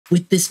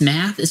With this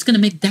math, it's going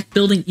to make deck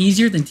building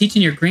easier than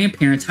teaching your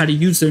grandparents how to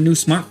use their new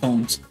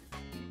smartphones.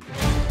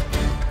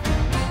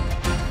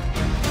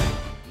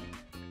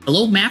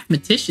 Hello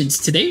mathematicians,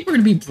 today we're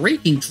going to be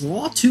breaking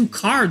draw 2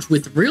 cards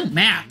with real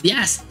math.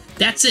 Yes,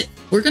 that's it.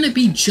 We're going to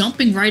be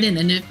jumping right in,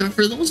 and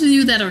for those of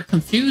you that are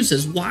confused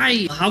as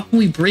how can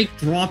we break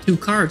draw 2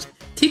 cards,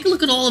 take a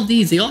look at all of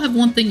these. They all have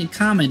one thing in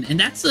common, and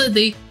that's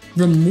they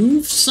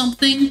remove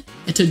something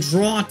to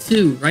draw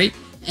 2, right?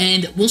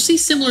 And we'll see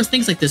similar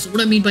things like this. What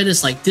do I mean by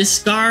this? Like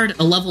discard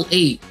a level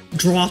 8,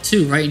 draw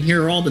 2, right? And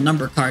here are all the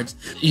number cards.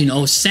 You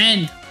know,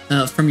 send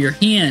from your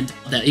hand,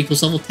 that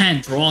equals level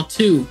 10, draw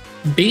 2.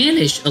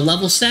 Banish a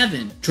level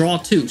 7, draw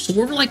 2. So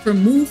we're like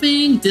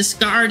removing,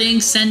 discarding,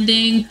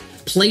 sending,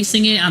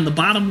 placing it on the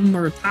bottom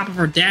or top of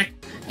our deck,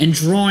 and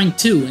drawing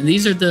 2. And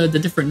these are the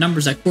different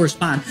numbers that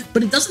correspond.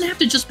 But it doesn't have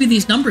to just be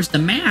these numbers. The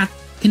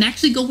math can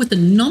actually go with a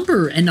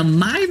number and a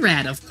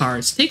myriad of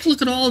cards. Take a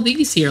look at all of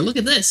these here. Look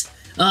at this.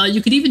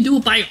 You could even do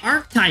it by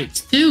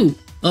archetypes too,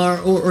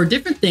 or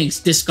different things.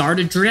 Discard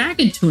a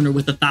dragon tuner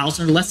with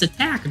 1,000 or less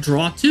attack,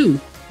 draw 2.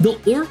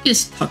 The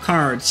Orcus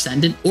card,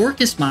 send an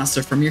Orcus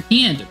monster from your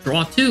hand,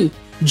 draw 2.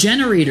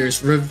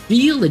 Generators,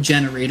 reveal a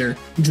generator,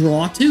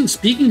 draw 2.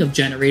 Speaking of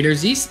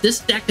generators, this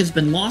deck has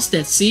been lost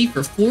at sea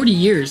for 40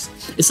 years.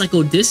 It's like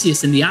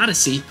Odysseus in the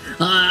Odyssey.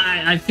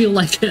 I feel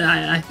like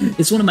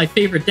it's one of my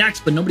favorite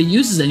decks, but nobody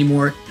uses it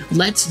anymore.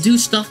 Let's do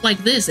stuff like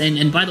this.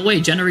 And by the way,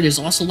 generators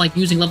also like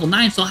using level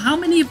 9. So how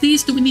many of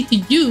these do we need to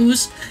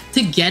use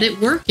to get it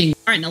working?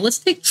 All right, now let's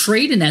take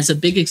Trade-in as a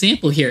big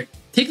example here.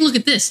 Take a look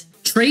at this.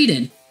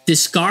 Trade-in.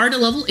 Discard a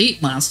level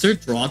 8 monster,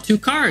 draw 2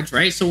 cards,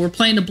 right? So we're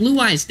playing a Blue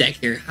Eyes deck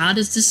here. How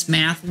does this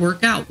math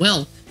work out?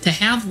 Well, to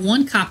have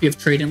 1 copy of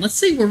Trade-in, let's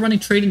say we're running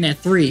Trade-in at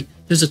 3,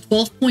 there's a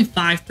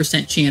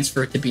 12.5% chance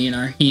for it to be in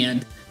our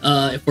hand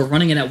if we're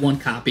running it at 1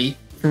 copy.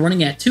 If we're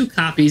running at 2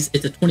 copies,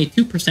 it's a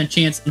 22%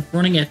 chance. And if we're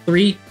running at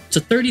 3, it's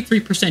a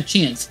 33%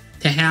 chance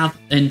to have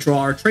and draw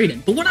our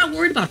Trade-in. But we're not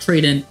worried about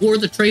Trade-in or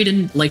the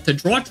Trade-in, like to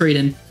draw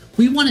Trade-in.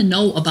 We want to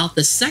know about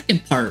the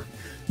second part.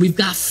 We've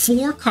got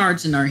 4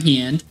 cards in our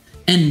hand,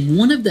 and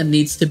one of them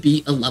needs to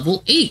be a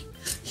level 8.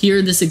 Here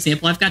in this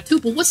example, I've got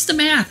 2, but what's the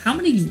math? How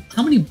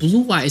many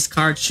Blue Eyes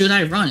cards should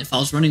I run if I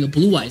was running a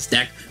Blue Eyes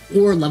deck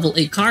or level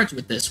 8 cards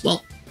with this?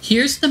 Well,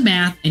 here's the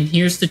math and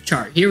here's the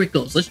chart. Here it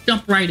goes. Let's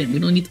jump right in. We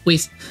don't need to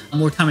waste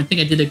more time. I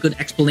think I did a good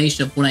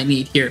explanation of what I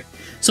need here.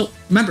 So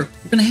remember,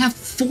 we're going to have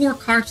 4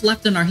 cards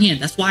left in our hand.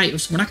 That's why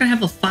we're not going to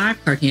have a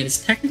 5-card hand.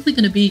 It's technically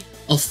going to be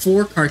a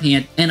 4-card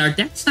hand, and our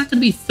deck's not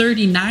going to be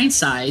 39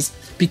 size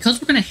because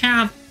we're going to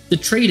have the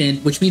Trade-in,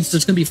 which means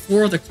there's going to be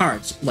 4 other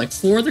cards, like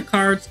 4 other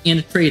cards and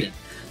a Trade-in.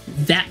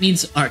 That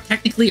means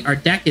technically our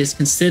deck is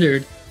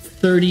considered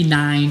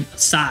 39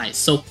 size.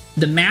 So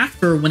the math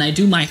for when I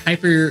do my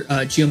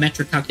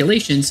hypergeometric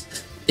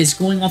calculations is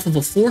going off of a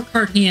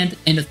 4-card hand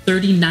and a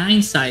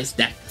 39 size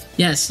deck.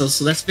 Yes,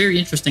 so that's very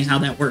interesting how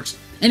that works.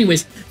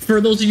 Anyways, for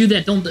those of you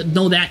that don't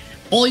know that,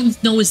 all you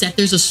know is that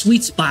there's a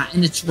sweet spot,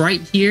 and it's right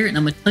here, and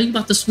I'm going to tell you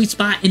about the sweet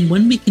spot and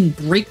when we can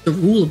break the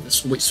rule of the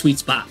sweet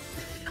spot.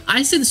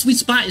 I say the sweet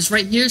spot is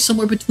right here,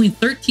 somewhere between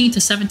 13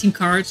 to 17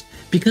 cards,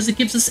 because it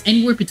gives us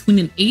anywhere between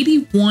an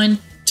 81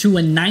 to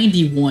a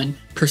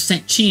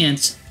 91%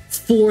 chance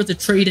for the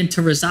Trade-in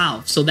to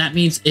resolve. So that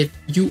means if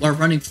you are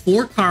running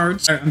 4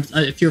 cards, or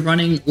if you're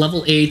running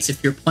level 8s,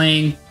 if you're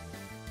playing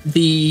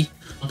the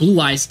Blue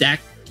Eyes deck,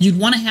 you'd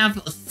want to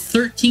have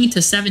 13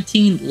 to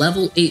 17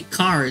 level 8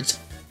 cards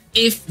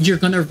if you're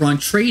going to run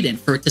Trade-in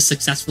for it to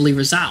successfully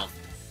resolve.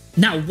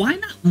 Now, why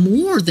not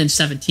more than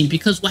 17?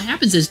 Because what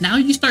happens is now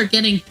you start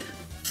getting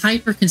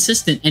hyper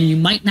consistent, and you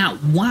might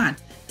not want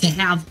to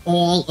have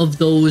all of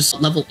those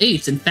level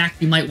 8s. In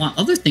fact, you might want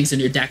other things in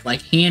your deck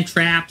like hand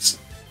traps,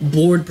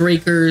 board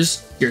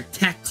breakers, your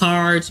tech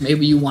cards.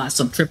 Maybe you want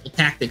some triple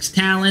tactics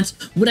talents,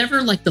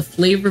 whatever, like the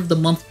flavor of the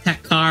month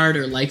tech card,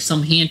 or like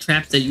some hand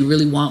traps that you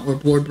really want, or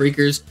board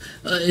breakers,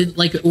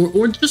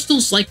 or just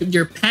those like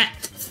your pet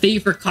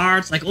favorite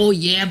cards, like, oh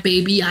yeah,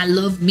 baby, I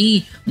love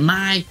me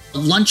my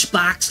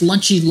lunchbox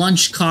lunchy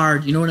lunch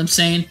card, you know what I'm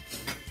saying,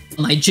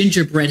 my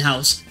gingerbread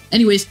house.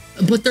 Anyways,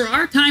 but there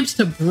are times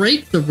to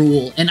break the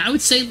rule, and I would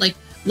say, like,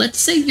 let's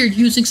say you're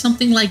using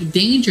something like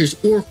Dangers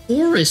or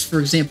Horus, for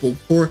example.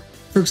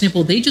 For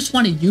example, they just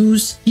want to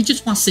use, he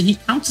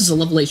counts as a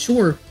level 8,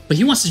 sure, but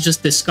he wants to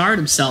just discard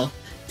himself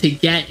to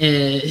get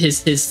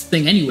his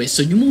thing anyway.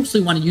 So you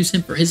mostly want to use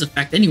him for his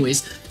effect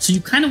anyways. So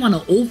you kind of want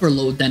to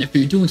overload then if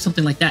you're doing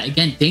something like that.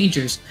 Again,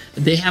 Dangers,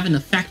 they have an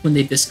effect when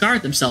they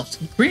discard themselves.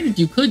 Granted,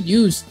 you could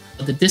use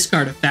the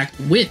discard effect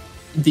with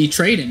the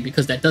Trade-in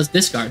because that does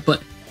discard,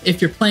 but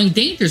if you're playing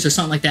Dangers or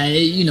something like that,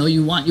 you know,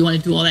 you want to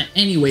do all that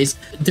anyways.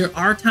 There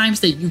are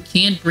times that you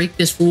can break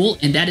this rule,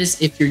 and that is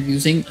if you're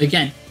using,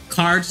 again,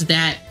 cards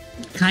that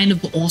kind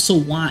of also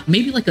want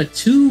maybe like a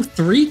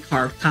 2-3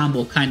 card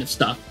combo kind of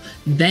stuff.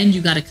 Then you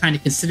got to kind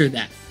of consider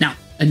that. Now,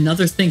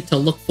 another thing to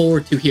look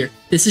forward to here,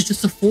 this is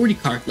just a 40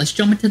 card. Let's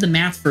jump into the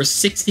math for a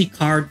 60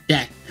 card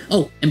deck.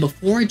 Oh, and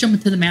before I jump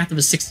into the math of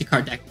a 60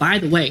 card deck, by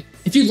the way,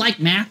 if you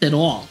like math at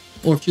all,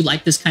 or if you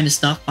like this kind of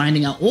stuff,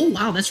 finding out, oh,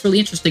 wow, that's really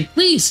interesting,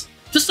 please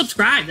just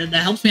subscribe. That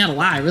helps me out a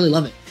lot. I really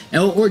love it.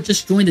 Or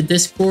just join the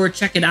Discord,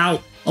 check it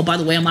out. Oh, by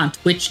the way, I'm on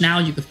Twitch now.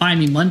 You can find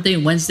me Monday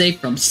and Wednesday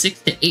from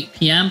 6 to 8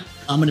 p.m.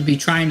 I'm going to be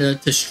trying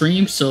to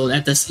stream, so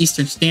at this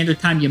Eastern Standard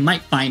Time, you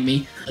might find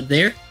me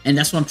there. And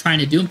that's what I'm trying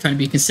to do. I'm trying to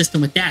be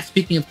consistent with that.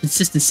 Speaking of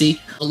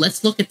consistency,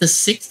 let's look at the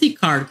 60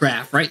 card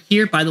graph. Right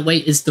here, by the way,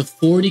 is the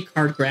 40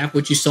 card graph,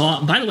 which you saw.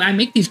 And by the way, I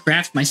make these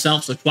graphs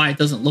myself, so that's why it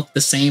doesn't look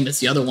the same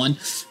as the other one,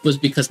 was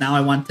because now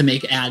I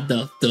wanted to add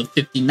the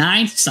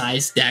 59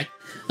 size deck.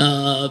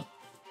 And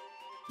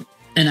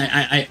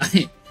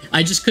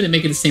I just couldn't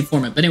make it the same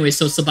format. But anyway,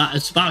 so it's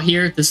about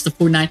here. This is the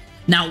 49.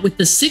 Now, with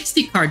the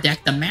 60 card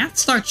deck, the math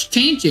starts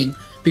changing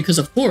because,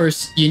 of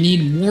course, you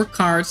need more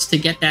cards to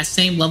get that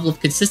same level of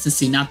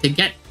consistency. Now, to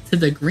get to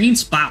the green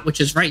spot, which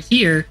is right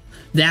here,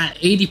 that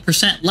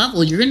 80%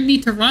 level, you're going to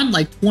need to run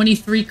like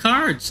 23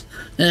 cards.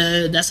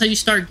 That's how you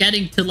start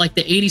getting to like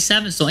the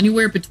 87. So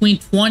anywhere between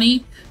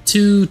 20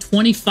 to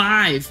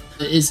 25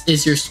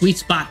 is your sweet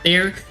spot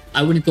there.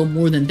 I wouldn't go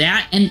more than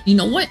that. And you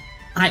know what?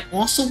 I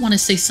also want to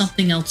say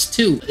something else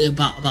too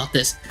about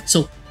this.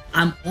 So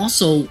I'm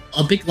also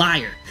a big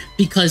liar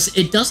because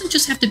it doesn't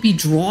just have to be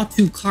draw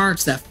 2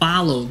 cards that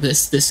follow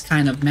this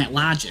kind of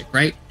logic,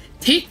 right?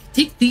 Take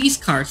these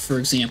cards, for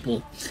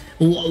example.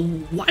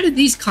 Why do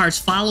these cards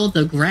follow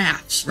the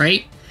graphs,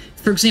 right?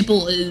 For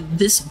example,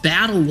 this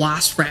Battle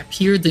Wasp wrap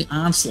here, the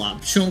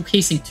Onslaught,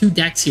 showcasing 2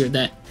 decks here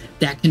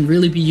that can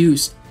really be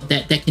used,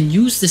 that can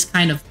use this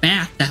kind of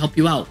math to help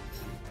you out.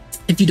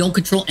 If you don't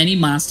control any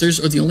monsters,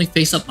 or the only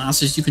face-up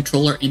monsters you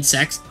control are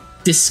insects,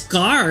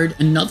 discard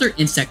another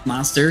insect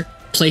monster,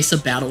 place a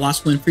Battle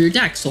Wasp win for your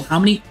deck. So how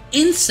many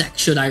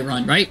insects should I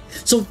run, right?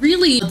 So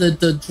really,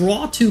 the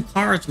draw 2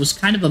 cards was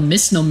kind of a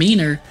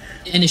misnomer,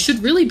 and it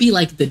should really be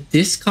like the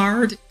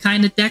discard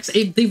kind of decks.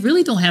 They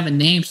really don't have a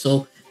name,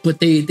 but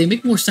they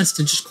make more sense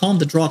to just call them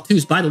the draw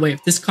 2s. By the way,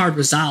 if this card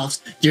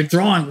resolves, you're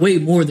drawing way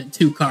more than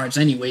 2 cards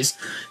anyways.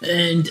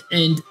 And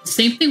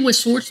same thing with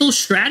Sword Soul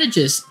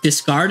Strategist.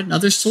 Discard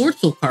another Sword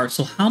Soul card.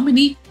 So how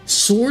many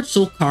Sword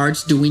Soul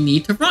cards do we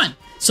need to run?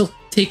 So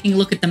taking a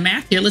look at the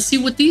math here, let's see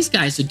what these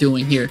guys are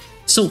doing here.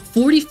 So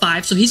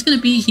 45, so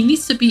he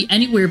needs to be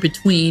anywhere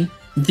between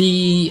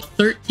the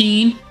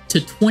 13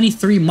 to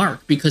 23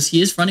 mark because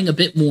he is running a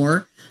bit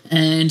more.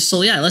 And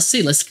so yeah, let's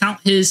see. Let's count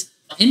his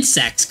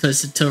insects,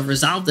 because to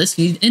resolve this,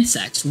 you need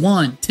insects.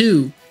 1,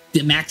 2,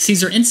 the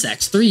maxes are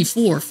insects. 3,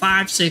 4,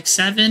 5, 6,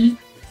 7,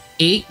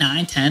 8,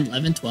 9, 10,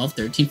 11, 12,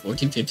 13,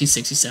 14, 15,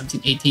 16,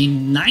 17,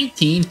 18,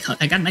 19.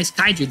 I got a nice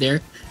kaiju there.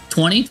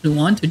 20,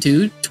 21,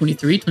 22,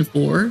 23,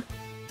 24,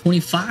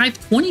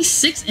 25,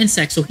 26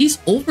 insects. So he's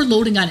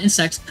overloading on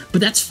insects,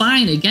 but that's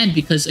fine again,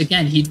 because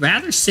again, he'd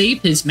rather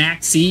save his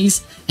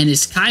maxes and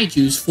his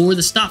kaijus for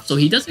the stuff. So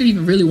he doesn't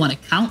even really want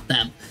to count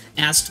them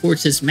as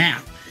towards his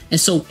math. And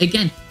so,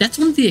 again, that's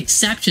one of the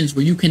exceptions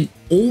where you can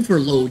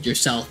overload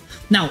yourself.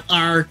 Now,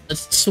 our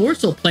Sword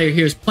Soul player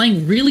here is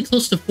playing really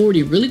close to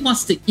 40, really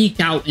wants to eke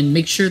out and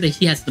make sure that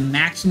he has the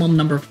maximum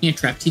number of hand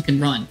traps he can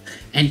run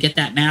and get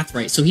that math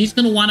right. So he's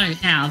going to want to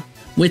have,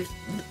 with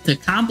the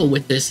combo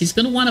with this, he's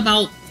going to want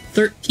about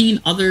 13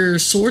 other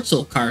Sword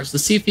Soul cards.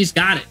 Let's see if he's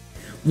got it.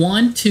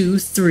 1, 2,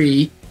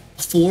 3,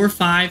 4,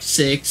 5,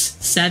 6,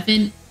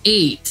 7,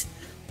 8.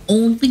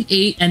 Only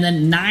 8, and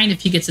then 9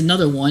 if he gets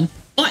another one.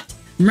 But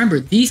remember,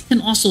 these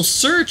can also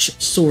search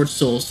Sword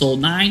Soul. So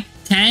 9,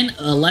 10,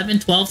 11,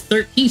 12,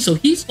 13. So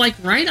he's like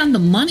right on the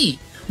money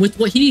with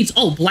what he needs.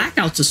 Oh,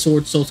 Blackout's a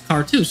Sword Soul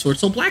card too. Sword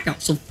Soul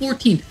Blackout. So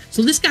 14.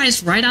 So this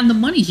guy's right on the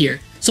money here.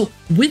 So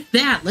with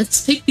that,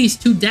 let's take these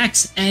 2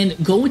 decks and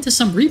go into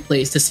some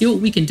replays to see what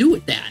we can do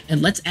with that.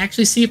 And let's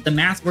actually see if the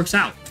math works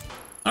out.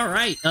 All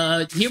right,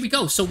 here we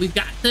go. So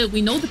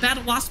we know the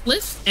Battle Wasp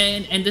list,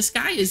 and this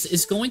guy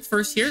is going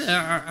first here.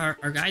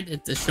 Our guy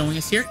that's showing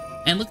us here.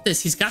 And look at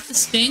this, he's got the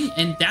Sting,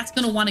 and that's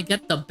going to want to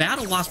get the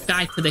Battle Wasp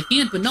guy to the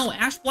hand, but no,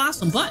 Ash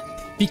Blossom.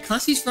 But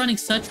because he's running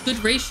such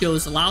good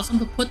ratios, allows him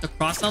to put the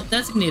Crossout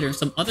Designator and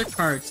some other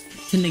cards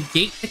to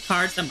negate the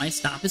cards that might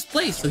stop his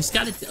play. So he's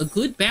got a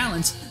good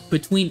balance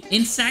between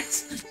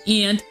insects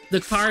and the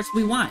cards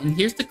we want. And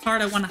here's the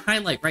card I want to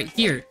highlight right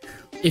here.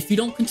 If you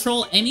don't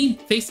control any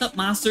face-up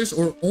monsters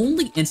or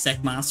only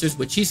insect monsters,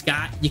 which he's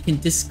got, you can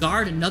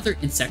discard another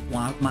insect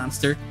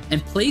monster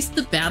and place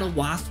the Battle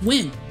Wasp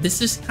win.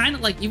 This is kind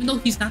of like, even though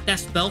he's not that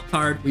spell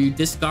card where you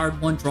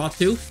discard 1, draw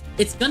 2,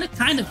 it's going to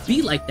kind of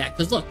be like that.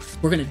 Because look,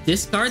 we're going to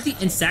discard the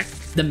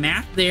insect, the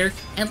math there,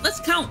 and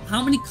let's count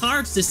how many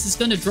cards this is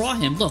going to draw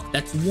him. Look,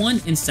 that's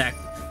 1 insect.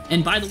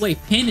 And by the way,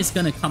 Pin is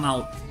going to come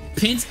out.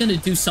 Pin's going to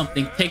do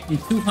something, taking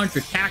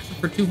 200, tax him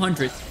for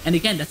 200, and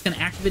again, that's going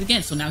to activate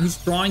again. So now he's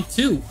drawing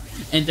 2,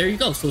 and there you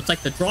go. So it's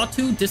like the draw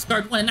 2,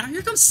 discard 1, and now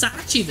here comes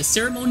Sachi, the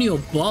Ceremonial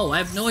Bow. I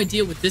have no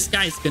idea what this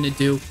guy is going to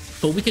do,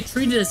 but we could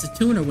treat it as a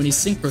tuner when he's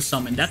synchro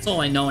summoned. That's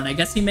all I know, and I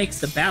guess he makes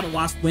the Battle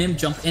Wasp whim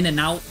jump in and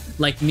out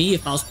like me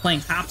if I was playing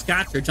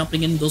hopscotch or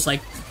jumping in those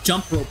like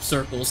jump rope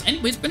circles.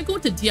 Anyways, we're gonna go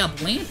into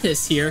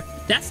Diablantis here.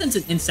 That sends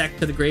an insect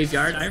to the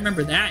graveyard. I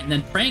remember that. And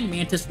then Praying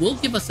Mantis will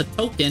give us a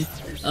token.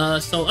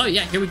 Oh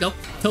yeah, here we go.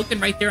 Token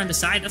right there on the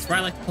side. That's where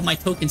I like to put my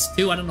tokens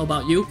too. I don't know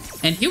about you.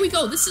 And here we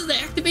go. This is the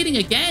activating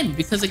again,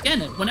 because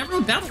again, whenever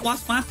a Battle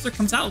Wasp monster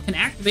comes out, it can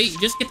activate. You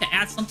just get to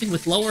add something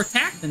with lower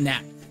attack than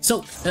that.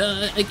 So,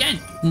 again,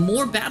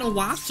 more Battle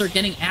Wasps are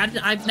getting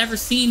added. I've never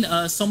seen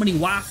so many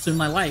Wasps in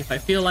my life. I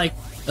feel like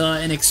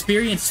an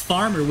experienced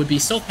farmer would be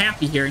so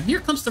happy here. And here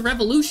comes the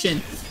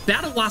Revolution.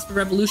 Battle Wasp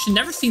Revolution.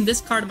 Never seen this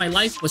card in my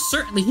life, but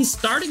certainly he's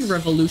starting a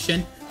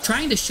Revolution,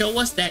 trying to show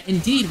us that,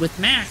 indeed, with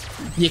Mac,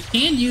 you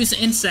can use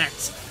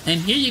insects. And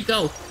here you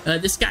go.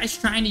 This guy's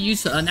trying to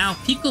use now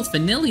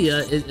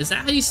Picofanilia. Is that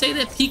how you say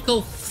that?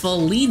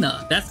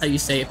 Picofalina. That's how you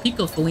say it.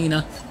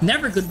 Picofalina.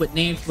 Never good with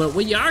names, but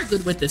what you are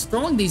good with is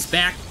throwing these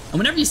back. And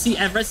whenever you see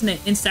a Resonant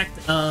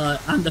Insect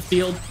on the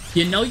field,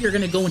 you know you're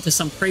going to go into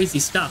some crazy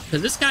stuff.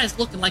 Because this guy's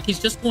looking like he's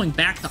just going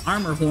back to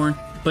Armor Horn.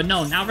 But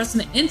no, now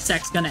Resonant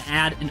Insect's going to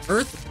add an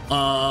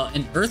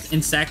Earth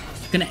Insect.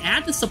 Going to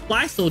add the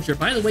Supply Soldier.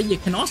 By the way, you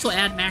can also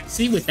add Max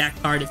C with that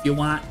card if you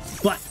want.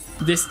 But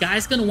this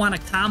guy's going to want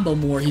to combo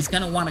more. He's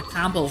going to want to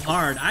combo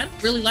hard. I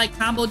don't really like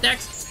combo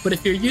decks, but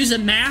if you're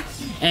using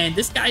math, and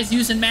this guy's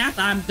using math,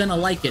 I'm going to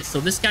like it. So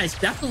this guy's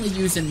definitely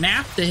using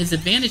math to his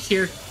advantage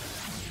here.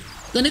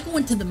 Going to go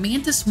into the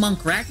Mantis Monk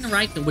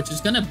Ragnarika, which is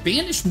going to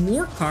banish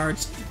more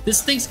cards.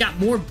 This thing's got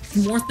more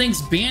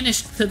things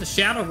banished to the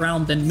Shadow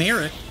Realm than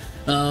Merrick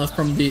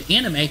from the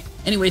anime.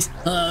 Anyways,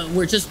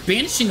 we're just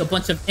banishing a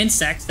bunch of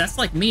insects. That's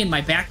like me in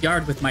my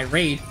backyard with my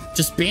raid.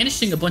 Just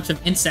banishing a bunch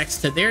of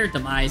insects to their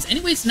demise.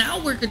 Anyways, now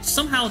we're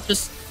somehow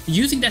just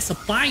using that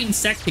supply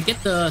insect to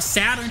get the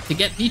Saturn, to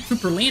get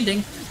V-Trooper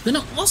landing.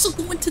 Gonna also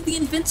go into the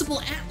Invincible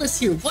Atlas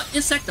here. What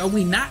insect are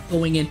we not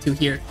going into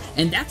here?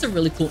 And that's a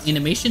really cool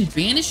animation.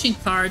 Banishing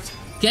cards,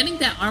 getting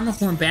that Armor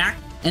Horn back.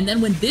 And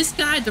then when this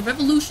guy, the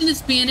Revolution,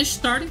 is banished,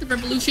 starting the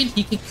Revolution,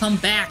 he can come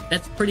back.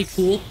 That's pretty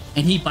cool.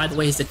 And he, by the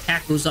way, his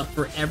attack goes up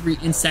for every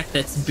insect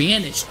that's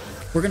banished.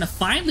 We're going to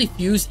finally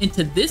fuse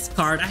into this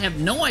card. I have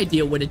no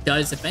idea what it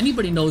does. If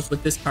anybody knows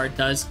what this card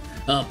does,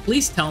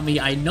 please tell me.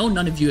 I know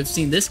none of you have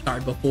seen this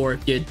card before.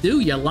 If you do,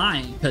 you're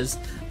lying, because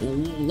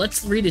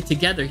let's read it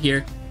together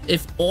here.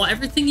 If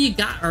everything you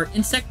got are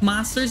insect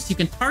monsters, you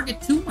can target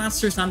 2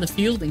 monsters on the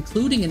field,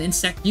 including an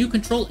insect you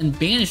control, and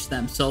banish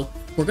them. So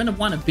we're going to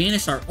want to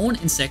banish our own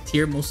insect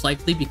here, most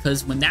likely,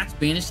 because when that's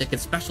banished, it can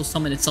special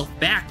summon itself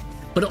back.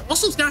 But it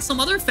also's got some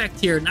other effect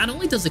here. Not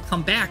only does it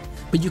come back,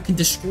 but you can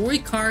destroy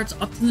cards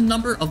up to the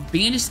number of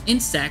banished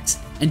insects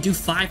and do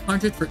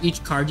 500 for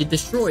each card you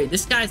destroy.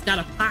 This guy's got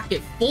a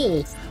pocket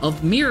full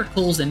of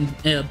miracles and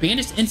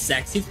banished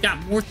insects. He's got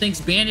more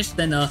things banished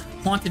than a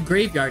haunted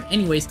graveyard.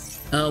 Anyways,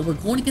 we're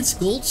going against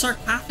Gold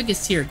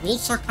Sarcophagus here. Gold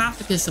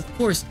Sarcophagus, of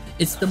course,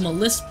 it's the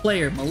Malice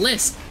player.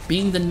 Malice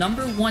being the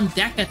 #1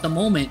 deck at the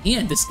moment.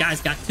 And this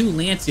guy's got 2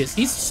 Lancias.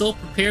 He's so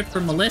prepared for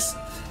Malice.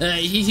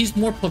 He's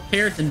more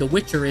prepared than the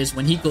Witcher is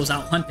when he goes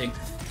out hunting.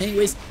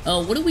 Anyways,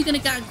 what are we gonna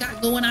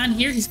got going on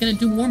here? He's gonna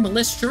do more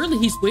Malice. Surely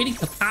he's waiting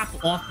to pop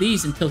off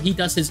these until he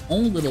does his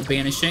own little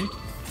banishing.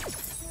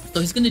 So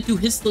he's gonna do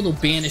his little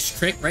banish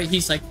trick, right?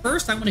 He's like,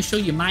 first I want to show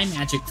you my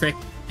magic trick,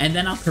 and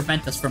then I'll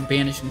prevent us from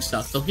banishing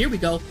stuff. So here we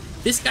go.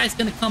 This guy's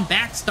gonna come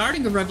back,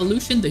 starting a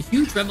revolution. The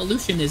huge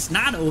revolution is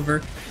not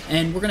over,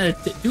 and we're gonna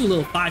do a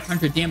little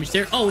 500 damage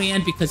there. Oh,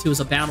 and because he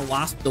was a Battle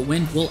Wasp, the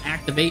wind will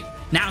activate.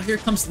 Now here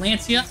comes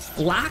Lancia,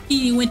 locking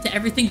you into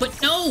everything,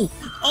 but no!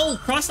 Oh,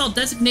 Crossout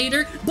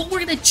Designator, but we're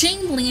gonna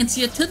chain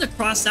Lancia to the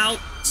Crossout,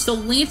 so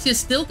Lancia's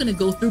still gonna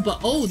go through, but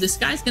oh, this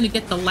guy's gonna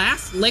get the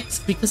last licks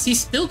because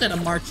he's still got a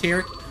March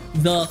here.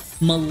 The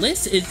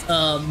Malice is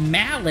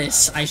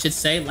Malice, I should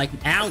say, like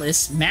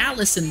Alice.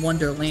 Malice in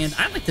Wonderland.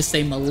 I like to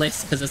say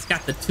Malice because it's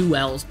got the 2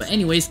 L's. But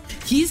anyways,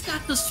 he's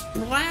got the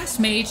Splash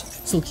Mage,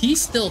 so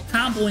he's still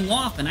comboing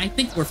off. And I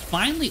think we're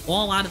finally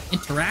all out of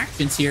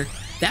interactions here.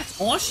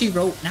 That's all she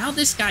wrote. Now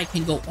this guy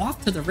can go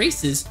off to the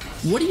races.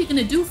 What are you going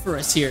to do for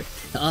us here?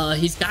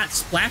 He's got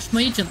Splash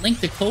Mage and Link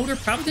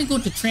Decoder. Probably going to go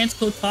into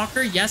Transcode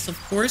Talker. Yes, of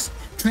course.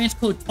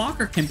 Transcode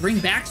Talker can bring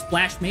back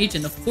Splash Mage,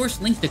 and of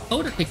course Link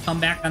Decoder can come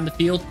back on the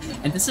field.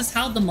 And this is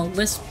how the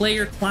Malice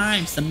player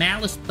climbs, the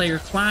Malice player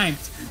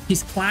climbs.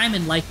 He's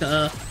climbing like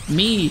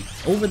me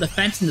over the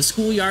fence in the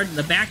schoolyard, in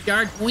the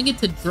backyard, going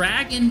into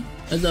Dragon,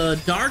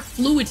 the Dark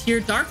Fluid here.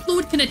 Dark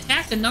Fluid can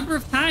attack a number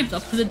of times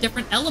up to the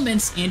different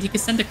elements, and he can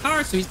send a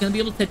card, so he's going to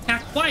be able to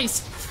attack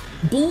twice.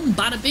 Boom,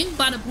 bada bing,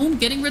 bada boom,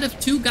 getting rid of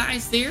 2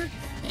 guys there.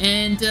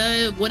 And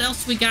what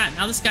else we got?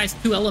 Now this guy's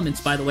 2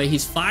 elements, by the way.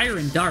 He's Fire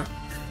and Dark.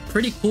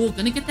 Pretty cool.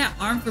 Gonna get that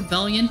Armed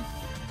Rebellion.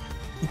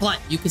 But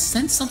you could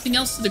send something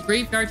else to the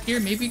graveyard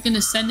here. Maybe you're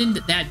gonna send in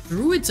that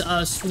Druid's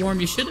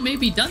Swarm. You should have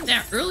maybe done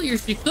that earlier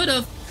if you could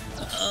have.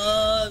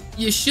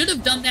 You should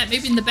have done that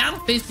maybe in the battle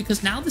phase,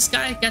 because now this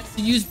guy gets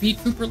to use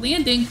V-Trooper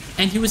Landing,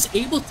 and he was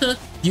able to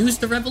use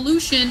the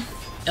Revolution.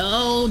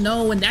 Oh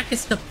no, and that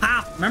gets to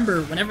pop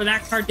Remember, whenever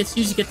that card gets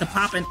used, you get to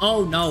pop in.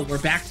 Oh no,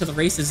 we're back to the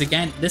races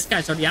again. This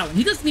guy's already out, and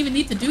he doesn't even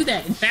need to do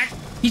that. In fact,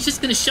 he's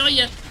just going to show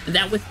you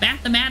that with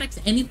mathematics,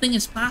 anything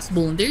is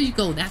possible. And there you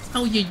go. That's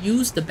how you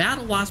use the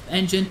Battle Wasp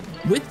engine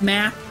with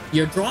math.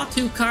 You draw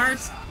 2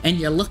 cards, and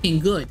you're looking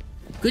good.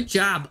 Good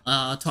job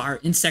to our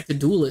insect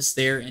duelist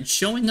there, and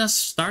showing us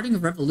starting a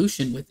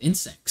revolution with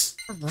insects.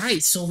 All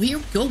right, so here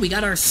we go. We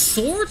got our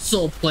Sword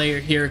Soul player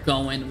here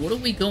going. What are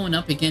we going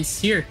up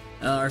against here?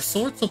 Our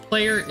Sword Soul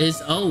player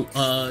is,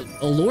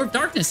 Allure of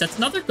Darkness. That's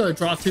another good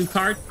draw 2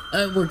 card.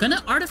 We're going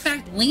to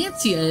Artifact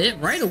Lancia it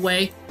right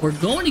away. We're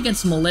going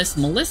against Malice.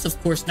 Malice, of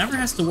course, never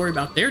has to worry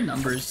about their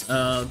numbers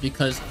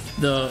because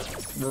the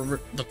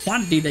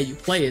quantity that you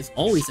play is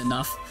always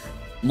enough.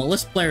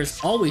 Malice player is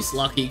always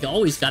lucky,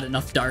 always got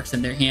enough darks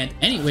in their hand.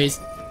 Anyways,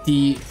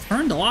 he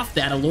turned off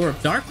that Allure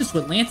of Darkness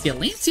with Lancia.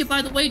 Lancia,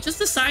 by the way,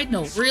 just a side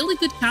note, really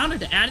good counter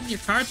to add in your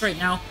cards right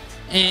now.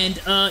 And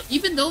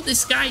even though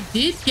this guy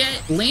did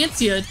get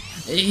Lancia,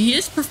 he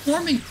is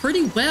performing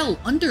pretty well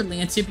under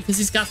Lancia because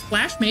he's got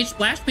Splash Mage.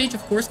 Splash Mage,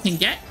 of course, can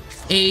get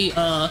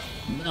a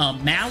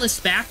Malice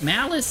back.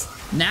 Malice,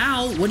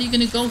 now, what are you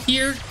going to go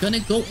here? Going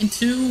to go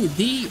into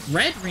the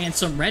Red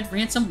Ransom. Red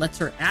Ransom lets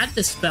her add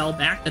the spell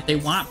back that they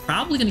want.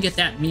 Probably going to get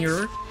that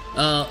Mirror.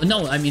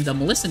 No, I mean, the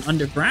Maleficent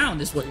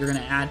Underground is what you're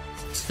going to add.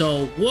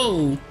 So,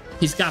 whoa.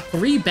 He's got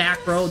 3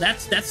 back row.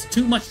 That's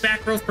too much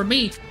back row for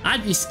me.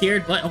 I'd be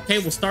scared, but okay,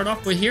 we'll start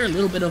off with here. A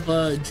little bit of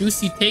a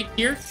juicy take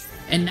here.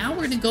 And now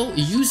we're going to go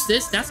use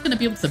this. That's going to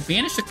be able to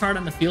banish a card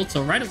on the field.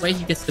 So right away,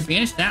 he gets to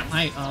banish that.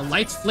 My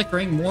light's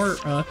flickering more.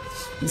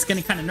 He's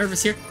getting kind of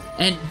nervous here.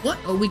 And what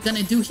are we going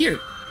to do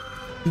here?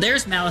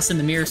 There's Malice in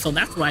the Mirror, so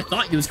that's what I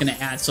thought he was going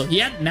to add. So he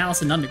had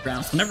Malice in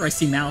Underground. So whenever I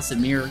see Malice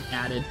in Mirror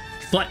added.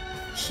 But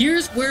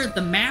here's where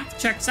the math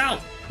checks out.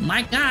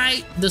 My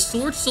guy, the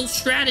Sword Soul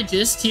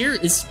strategist here,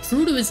 is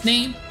true to his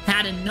name,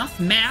 had enough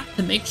math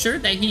to make sure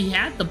that he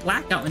had the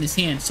Blackout in his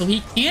hand. So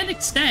he can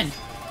extend,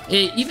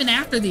 even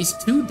after these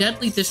 2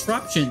 deadly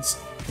disruptions.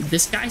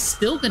 This guy's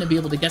still going to be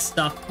able to get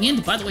stuff.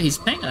 And by the way, he's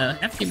paying a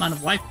hefty amount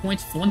of life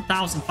points,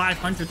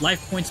 1,500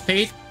 life points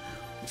paid.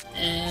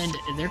 And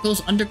there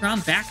goes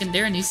Underground back in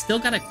there, and he's still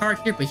got a card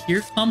here. But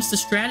here comes the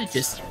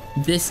strategist.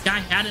 This guy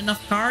had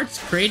enough cards,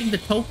 creating the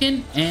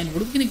token. And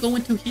what are we going to go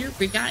into here?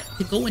 We got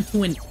to go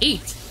into an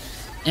 8.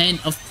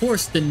 And, of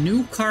course, the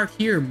new card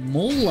here,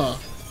 Mola.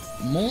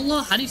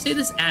 Mola, how do you say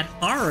this?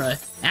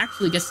 Adhara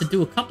actually gets to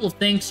do a couple of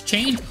things.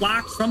 Change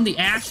blocks from the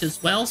Ash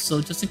as well.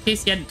 So just in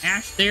case you had an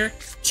Ash there,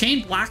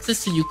 chain blocks this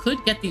so you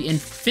could get the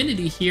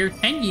Infinity here.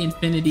 Tengi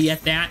Infinity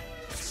at that.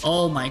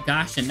 Oh my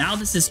gosh, and now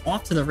this is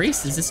off to the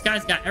races. This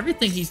guy's got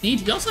everything he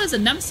needs. He also has a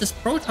Nemesis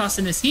Protoss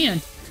in his hand,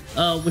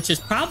 which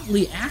is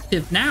probably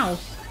active now.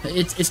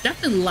 It's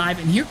definitely live,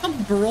 and here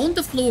comes Baron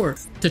de Fleur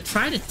to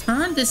try to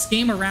turn this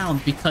game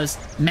around because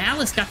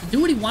Malice got to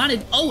do what he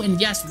wanted. Oh, and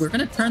yes, we're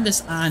going to turn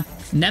this on.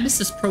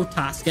 Nemesis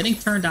Protoss getting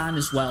turned on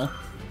as well.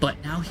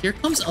 But now here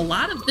comes a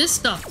lot of this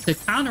stuff to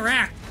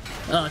counteract,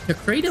 to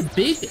create a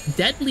big,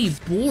 deadly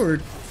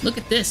board. Look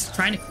at this,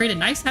 trying to create a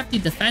nice, hefty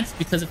defense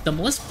because if the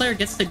Malice player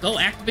gets to go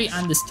activate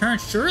on this turn,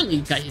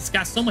 surely he's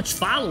got so much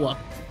follow-up.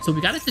 So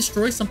we got to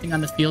destroy something on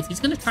the field.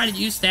 He's going to try to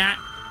use that.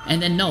 And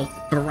then, no,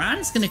 Baron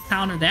is going to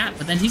counter that,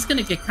 but then he's going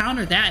to get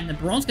counter that, and then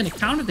Baron's going to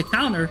counter the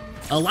counter.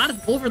 A lot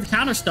of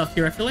over-the-counter stuff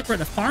here. I feel like we're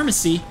at a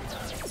pharmacy.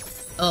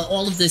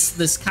 All of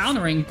this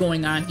countering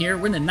going on here.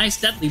 We're in a nice,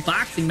 deadly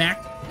boxing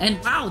match.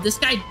 And wow, this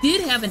guy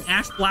did have an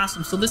Ash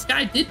Blossom, so this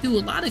guy did do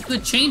a lot of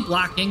good chain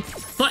blocking.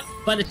 But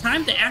by the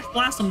time the Ash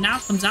Blossom now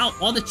comes out,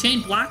 all the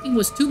chain blocking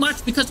was too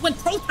much because when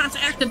Protoss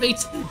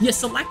activates, you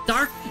select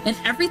Dark and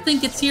everything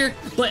gets here.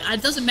 But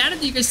it doesn't matter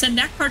that you're going to send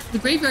that card to the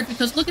graveyard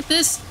because look at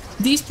this.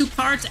 These 2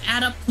 cards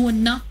add up to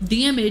enough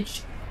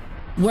damage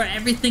where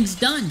everything's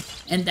done.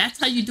 And that's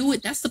how you do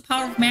it. That's the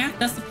power of math.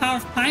 That's the power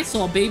of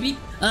Pine-Sol, baby.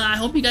 I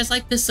hope you guys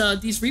like this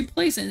these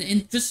replays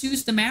and just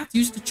use the math.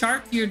 Use the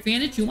chart to your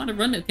advantage. You want to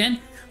run,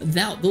 again,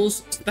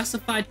 those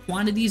specified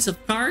quantities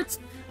of cards.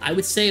 I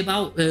would say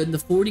about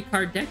the 40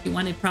 card deck, you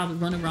want to probably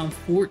run around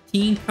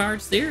 14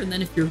 cards there. And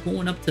then if you're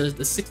going up to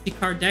the 60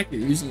 card deck,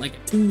 you're using like a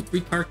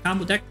 2-3 card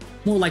combo deck,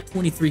 more like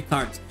 23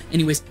 cards.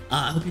 Anyways,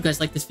 I hope you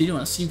guys like this video, and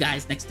I'll see you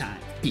guys next time.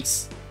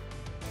 Peace.